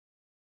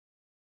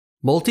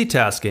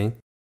Multitasking,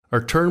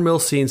 or turn mill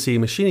CNC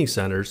machining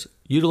centers,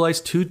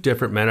 utilize two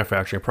different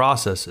manufacturing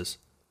processes,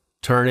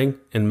 turning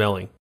and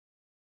milling.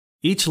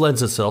 Each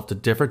lends itself to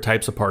different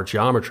types of part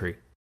geometry.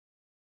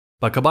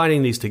 By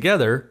combining these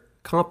together,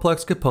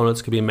 complex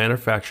components can be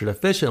manufactured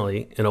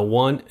efficiently in a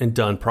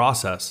one-and-done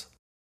process.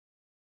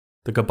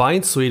 The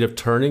combined suite of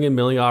turning and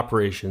milling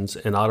operations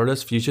in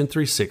Autodesk Fusion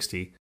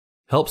 360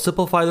 helps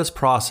simplify this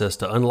process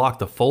to unlock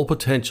the full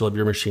potential of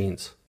your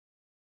machines.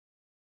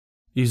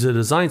 Use the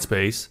design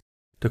space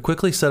to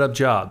quickly set up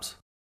jobs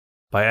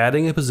by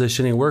adding and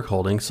positioning work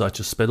holdings such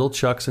as spindle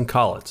chucks and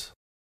collets,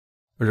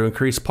 or to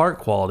increase part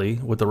quality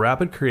with the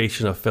rapid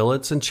creation of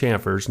fillets and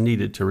chamfers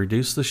needed to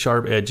reduce the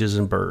sharp edges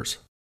and burrs.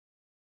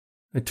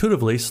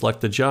 Intuitively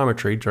select the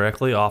geometry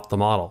directly off the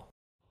model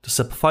to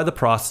simplify the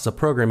process of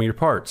programming your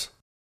parts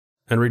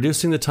and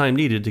reducing the time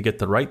needed to get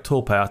the right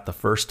toolpath the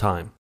first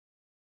time.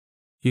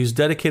 Use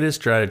dedicated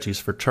strategies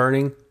for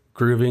turning,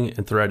 grooving,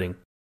 and threading,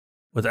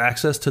 with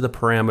access to the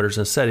parameters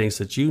and settings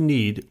that you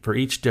need for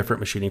each different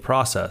machining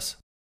process,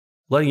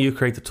 letting you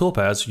create the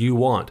toolpaths you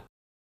want.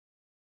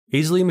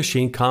 Easily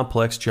machine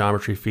complex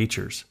geometry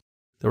features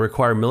that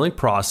require milling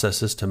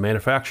processes to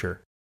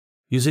manufacture,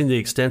 using the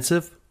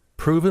extensive,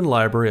 proven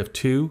library of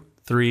 2,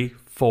 3,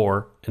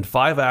 4, and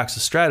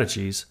 5-axis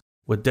strategies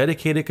with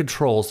dedicated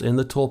controls in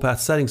the toolpath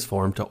settings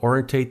form to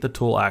orientate the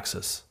tool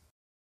axis.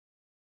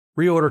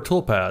 Reorder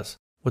toolpaths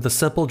with a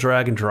simple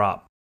drag and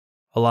drop,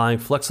 allowing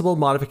flexible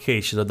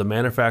modification of the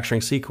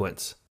manufacturing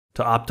sequence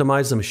to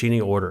optimize the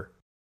machining order.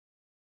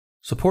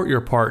 Support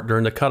your part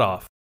during the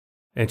cutoff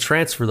and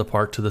transfer the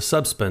part to the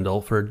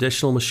subspindle for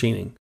additional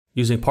machining,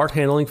 using part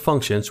handling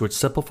functions which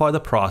simplify the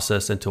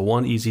process into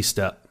one easy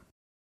step.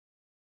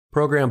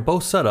 Program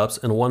both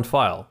setups in one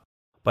file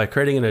by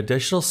creating an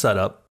additional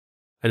setup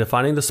and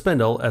defining the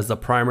spindle as the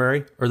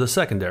primary or the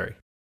secondary.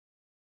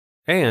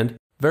 And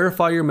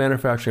verify your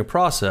manufacturing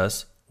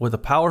process with a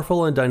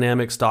powerful and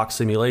dynamic stock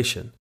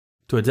simulation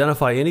to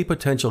identify any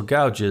potential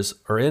gouges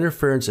or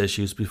interference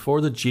issues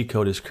before the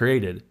G-code is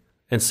created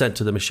and sent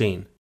to the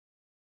machine.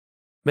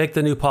 Make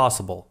the new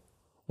possible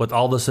with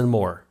all this and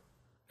more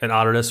in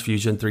Autodesk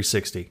Fusion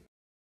 360.